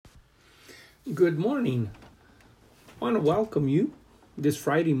Good morning. I want to welcome you this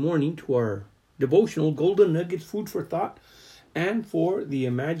Friday morning to our devotional Golden Nuggets Food for Thought and for the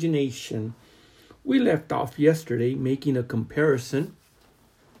Imagination. We left off yesterday making a comparison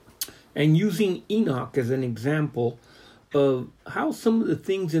and using Enoch as an example of how some of the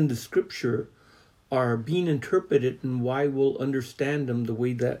things in the scripture are being interpreted and why we'll understand them the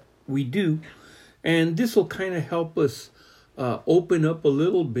way that we do. And this will kind of help us open up a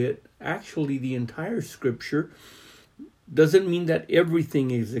little bit. Actually, the entire scripture doesn't mean that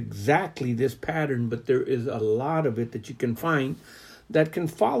everything is exactly this pattern, but there is a lot of it that you can find that can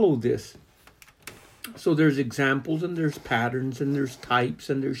follow this. So there's examples and there's patterns and there's types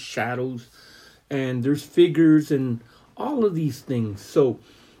and there's shadows and there's figures and all of these things. So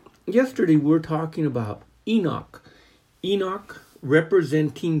yesterday we're talking about Enoch. Enoch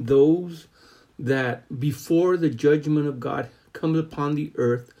representing those that before the judgment of God comes upon the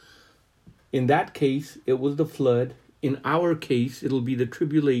earth. In that case, it was the flood. In our case, it'll be the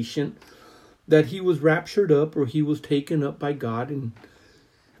tribulation, that he was raptured up or he was taken up by God and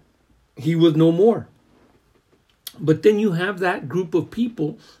he was no more. But then you have that group of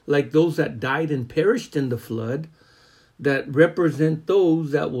people, like those that died and perished in the flood, that represent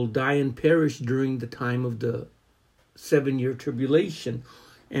those that will die and perish during the time of the 7-year tribulation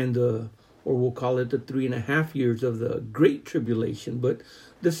and or we'll call it the 3.5 years of the Great Tribulation, but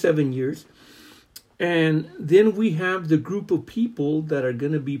the 7 years. And then we have the group of people that are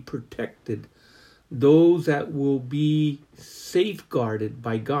going to be protected, those that will be safeguarded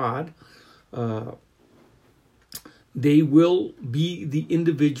by God. They will be the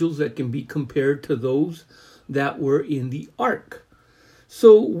individuals that can be compared to those that were in the ark.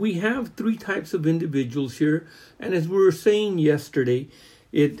 So we have 3 types of individuals here. And as we were saying yesterday,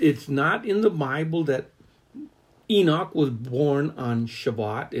 it's not in the Bible that Enoch was born on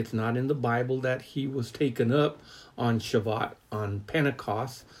Shabbat. It's not in the Bible that he was taken up on Shabbat, on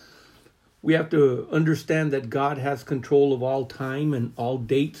Pentecost. We have to understand that God has control of all time and all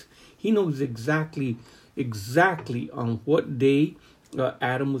dates. He knows exactly on what day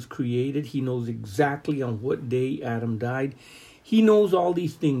Adam was created. He knows exactly on what day Adam died. He knows all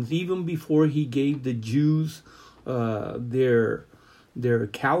these things even before he gave the Jews their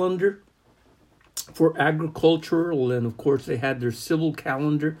calendar for agricultural, and of course they had their civil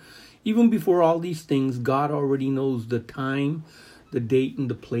calendar. Even before all these things, God already knows the time, the date, and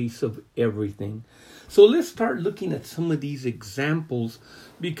the place of everything. So let's start looking at some of these examples,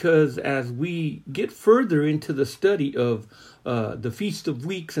 because as we get further into the study of the Feast of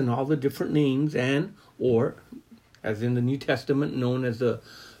Weeks and all the different names, and or as in the New Testament known as the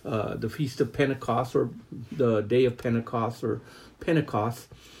Feast of Pentecost or the Day of Pentecost or Pentecost,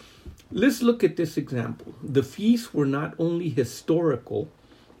 let's look at this example. The feasts were not only historical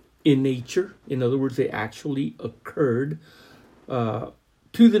in nature, in other words, they actually occurred to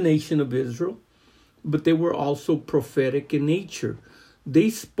the nation of Israel, but they were also prophetic in nature. They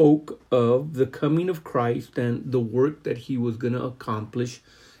spoke of the coming of Christ and the work that he was going to accomplish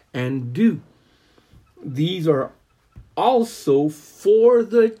and do. These are also for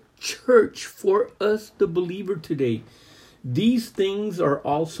the church, for us, the believer today. These things are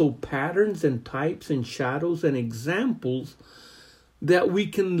also patterns and types and shadows and examples that we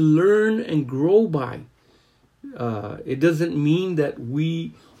can learn and grow by. It doesn't mean that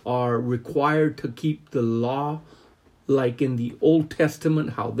we are required to keep the law like in the Old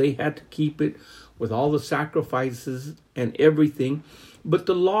Testament, how they had to keep it with all the sacrifices and everything. But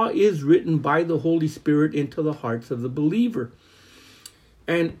the law is written by the Holy Spirit into the hearts of the believer.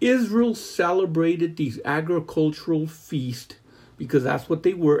 And Israel celebrated these agricultural feasts, because that's what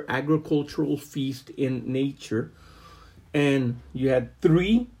they were, agricultural feast in nature. And you had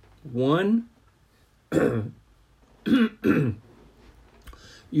 3. One, you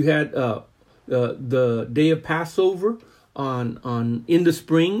had the day of Passover on in the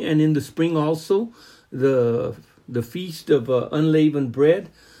spring, and in the spring also the feast of unleavened bread,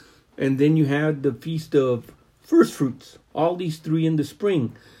 and then you had the feast of first fruits. All these 3 in the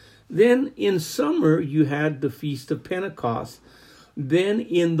spring. Then in summer, you had the Feast of Pentecost. Then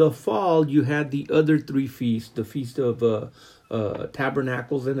in the fall, you had the other 3 feasts, the Feast of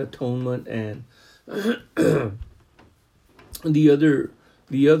Tabernacles and Atonement, and the other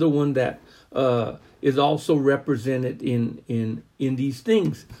one that is also represented in these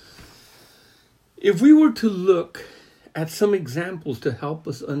things. If we were to look at some examples to help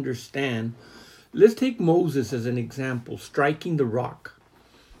us understand, let's take Moses as an example, striking the rock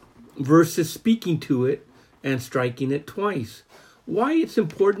versus speaking to it and striking it twice. Why it's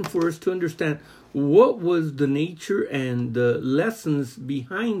important for us to understand what was the nature and the lessons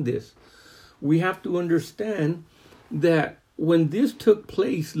behind this. we have to understand that when this took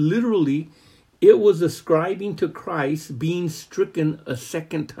place, literally, it was ascribing to Christ being stricken a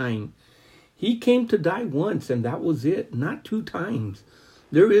second time. He came to die once, and that was it, not 2 times.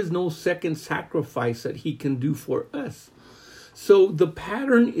 There is no second sacrifice that he can do for us. So the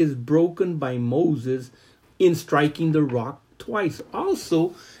pattern is broken by Moses in striking the rock twice.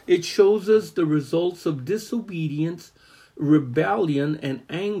 Also, it shows us the results of disobedience, rebellion, and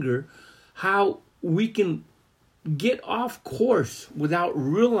anger, how we can get off course without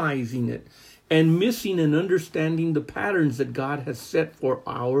realizing it and missing and understanding the patterns that God has set for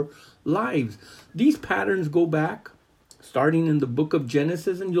our lives. These patterns go back starting in the book of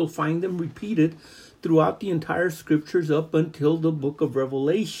Genesis, and you'll find them repeated throughout the entire scriptures up until the book of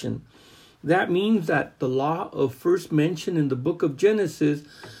Revelation. That means that the law of first mention in the book of Genesis,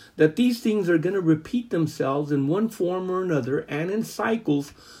 that these things are going to repeat themselves in one form or another and in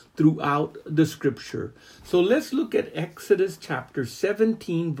cycles throughout the scripture. So let's look at Exodus chapter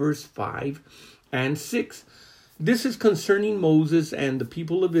 17, verse 5 and 6. This is concerning Moses and the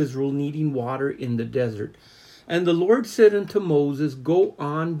people of Israel needing water in the desert. And the Lord said unto Moses, Go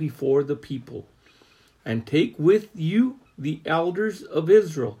on before the people, and take with you the elders of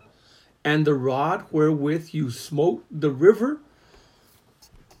Israel, and the rod wherewith you smote the river,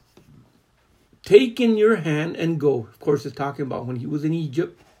 take in your hand and go. Of course, it's talking about when he was in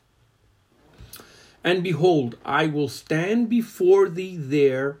Egypt. And behold, I will stand before thee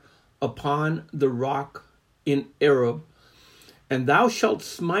there upon the rock in Arab, and thou shalt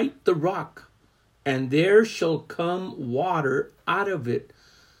smite the rock, and there shall come water out of it,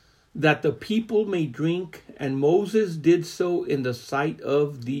 that the people may drink. And Moses did so in the sight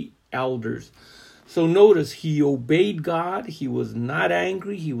of the elders. So notice, he obeyed God. He was not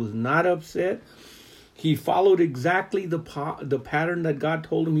angry. He was not upset. He followed exactly the pattern that God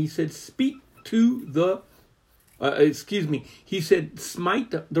told him. He said, speak to the, he said,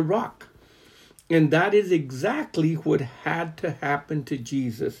 smite the rock. And that is exactly what had to happen to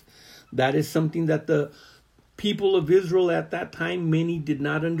Jesus. That is something that the people of Israel at that time, many did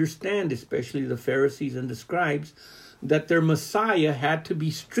not understand, especially the Pharisees and the scribes, that their Messiah had to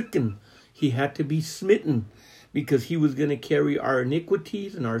be stricken. He had to be smitten because he was going to carry our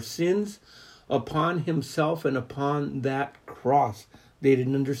iniquities and our sins upon himself and upon that cross. They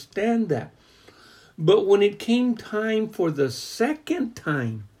didn't understand that. But when it came time for the second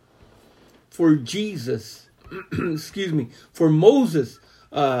time for Jesus, for Moses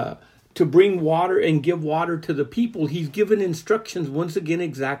to bring water and give water to the people, he's given instructions once again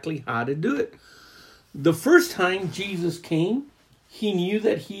exactly how to do it. The first time Jesus came, he knew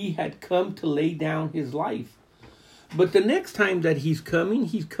that he had come to lay down his life. But the next time that he's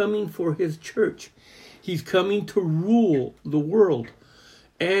coming for his church. He's coming to rule the world.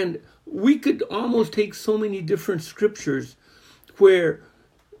 And we could almost take so many different scriptures where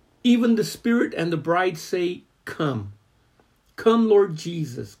even the Spirit and the bride say, come. Come, Lord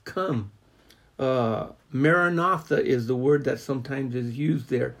Jesus, come. Maranatha is the word that sometimes is used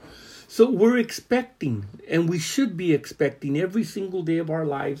there. So we're expecting, and we should be expecting every single day of our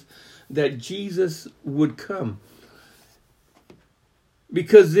lives that Jesus would come.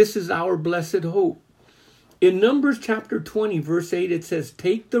 Because this is our blessed hope. In Numbers chapter 20, verse 8, it says,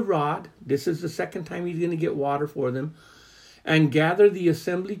 take the rod. This is the second time he's going to get water for them. And gather the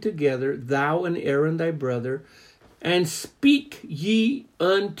assembly together, thou and Aaron thy brother, and speak ye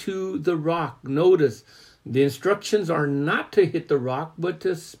unto the rock. Notice, the instructions are not to hit the rock, but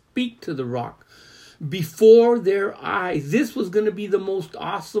to speak to the rock before their eyes. This was going to be the most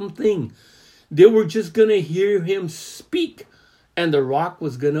awesome thing. They were just going to hear him speak, and the rock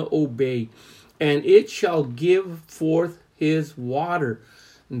was going to obey. And it shall give forth his water.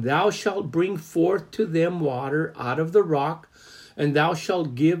 And thou shalt bring forth to them water out of the rock, and thou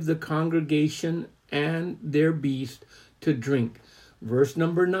shalt give the congregation and their beast to drink. Verse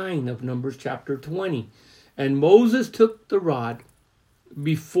number 9 of Numbers chapter 20. And Moses took the rod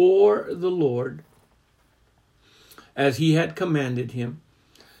before the Lord, as he had commanded him.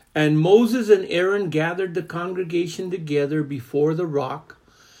 And Moses and Aaron gathered the congregation together before the rock.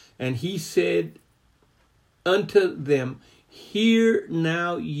 And he said unto them, hear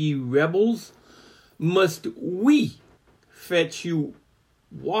now, ye rebels, must we fetch you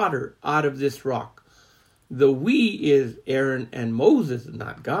water out of this rock? The we is Aaron and Moses,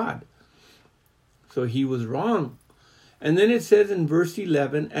 not God. So he was wrong. And then it says in verse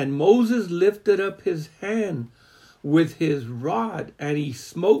 11, and Moses lifted up his hand with his rod, and he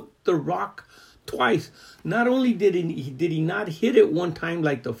smote the rock twice. Not only did he not hit it one time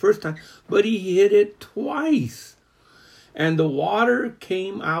like the first time, but he hit it twice. And the water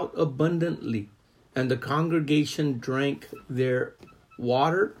came out abundantly, and the congregation drank their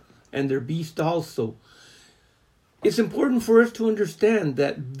water and their beast also. It's important for us to understand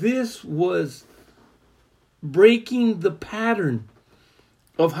that this was breaking the pattern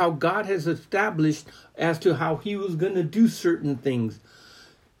of how God has established as to how he was going to do certain things.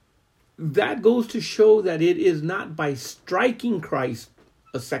 That goes to show that it is not by striking Christ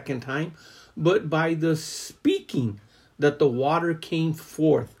a second time, but by the speaking that the water came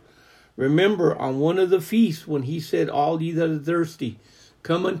forth. Remember, on one of the feasts, when he said, all ye that are thirsty,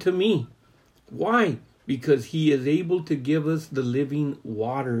 come unto me. Why? Because he is able to give us the living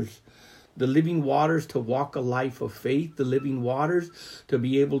waters. The living waters to walk a life of faith. The living waters to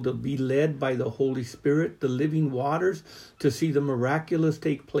be able to be led by the Holy Spirit. The living waters to see the miraculous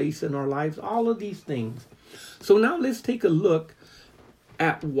take place in our lives. All of these things. So now let's take a look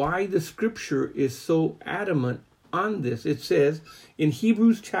at why the scripture is so adamant on this. It says in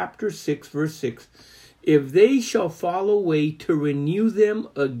Hebrews chapter 6, verse 6, if they shall fall away, to renew them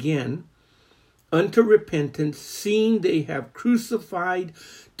again unto repentance, seeing they have crucified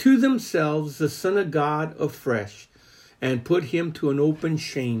to themselves the Son of God afresh, and put him to an open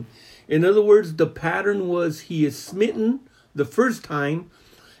shame. In other words, the pattern was he is smitten the first time,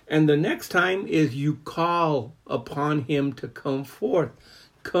 and the next time is you call upon him to come forth.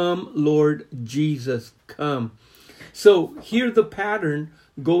 Come, Lord Jesus, come. So here the pattern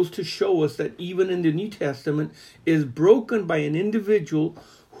goes to show us that even in the New Testament is broken by an individual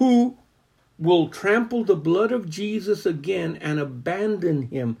who will trample the blood of Jesus again and abandon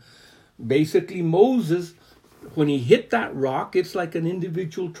him. Basically, Moses, when he hit that rock, it's like an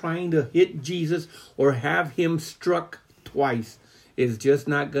individual trying to hit Jesus or have him struck twice. It's just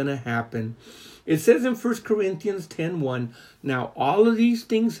not going to happen. It says in 1 Corinthians 10:1, now all of these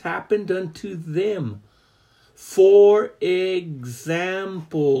things happened unto them for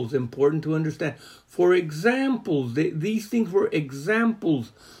examples. Important to understand. For examples. These things were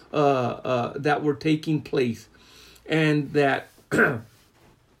examples that were taking place. And that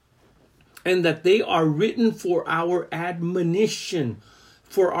and that they are written for our admonition,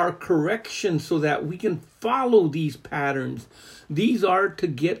 for our correction, so that we can follow these patterns. These are to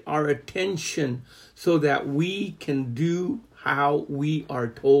get our attention so that we can do how we are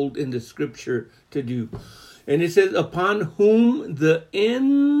told in the scripture to do. And it says, upon whom the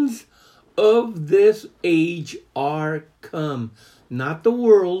ends of this age are come. Not the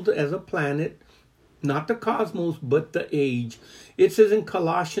world as a planet, not the cosmos, but the age. It says in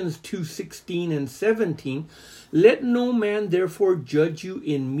Colossians 2:16 and 17, let no man therefore judge you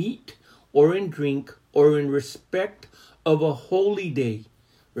in meat or in drink or in respect of a holy day.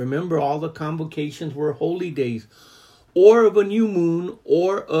 Remember, all the convocations were holy days, or of a new moon,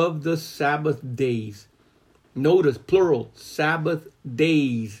 or of the Sabbath days. Notice, plural, Sabbath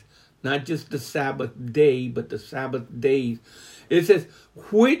days. Not just the Sabbath day, but the Sabbath days. It says,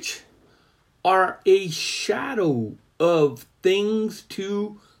 which are a shadow of things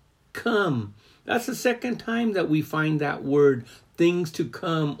to come. That's the second time that we find that word, things to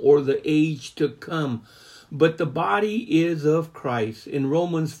come, or the age to come. But the body is of Christ. In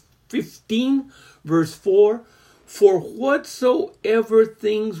Romans 15, verse 4, for whatsoever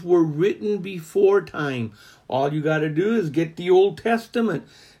things were written before time. All you got to do is get the Old Testament.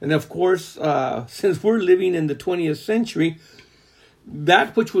 And of course, since we're living in the 20th century,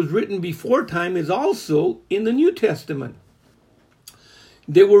 that which was written before time is also in the New Testament.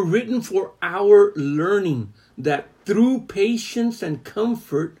 They were written for our learning, that through patience and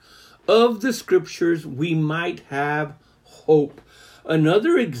comfort of the scriptures we might have hope.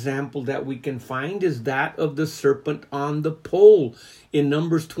 Another example that we can find is that of the serpent on the pole in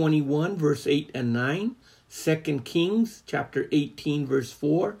Numbers 21, verse 8 and 9, 2 Kings chapter 18, verse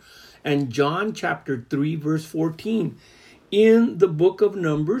 4, and John chapter 3, verse 14. In the book of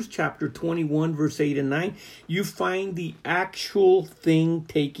Numbers, chapter 21, verse 8 and 9, you find the actual thing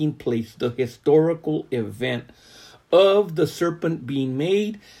taking place, the historical event of the serpent being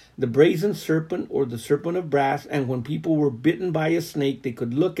made, the brazen serpent or the serpent of brass. And when people were bitten by a snake, they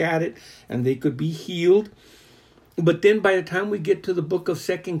could look at it and they could be healed. But then by the time we get to the book of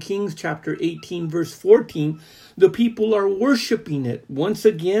 2 Kings, chapter 18, verse 14, the people are worshiping it. Once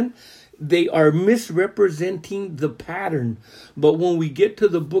again, they are misrepresenting the pattern. But when we get to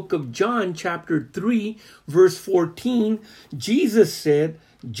the book of John, chapter 3, verse 14, Jesus said,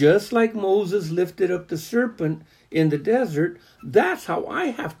 just like Moses lifted up the serpent in the desert, that's how I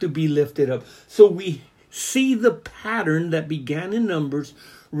have to be lifted up. So we see the pattern that began in Numbers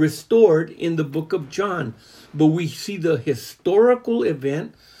restored in the book of John. But we see the historical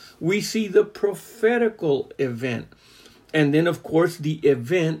event. We see the prophetical event. And then, of course, the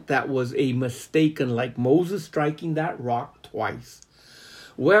event that was a mistaken, like Moses striking that rock twice.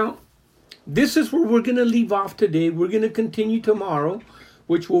 Well, this is where we're going to leave off today. We're going to continue tomorrow,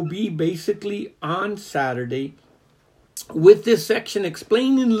 which will be basically on Saturday, with this section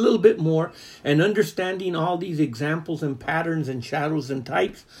explaining a little bit more and understanding all these examples and patterns and shadows and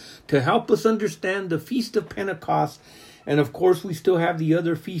types to help us understand the Feast of Pentecost. And of course, we still have the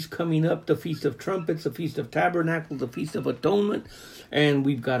other feasts coming up, the Feast of Trumpets, the Feast of Tabernacles, the Feast of Atonement. And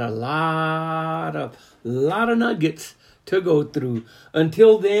we've got a lot of nuggets to go through.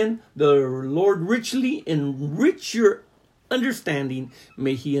 Until then, the Lord richly enrich your understanding.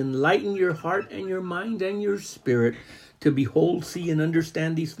 May He enlighten your heart and your mind and your spirit to behold, see, and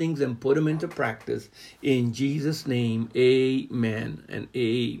understand these things and put them into practice. In Jesus' name, amen and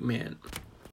amen.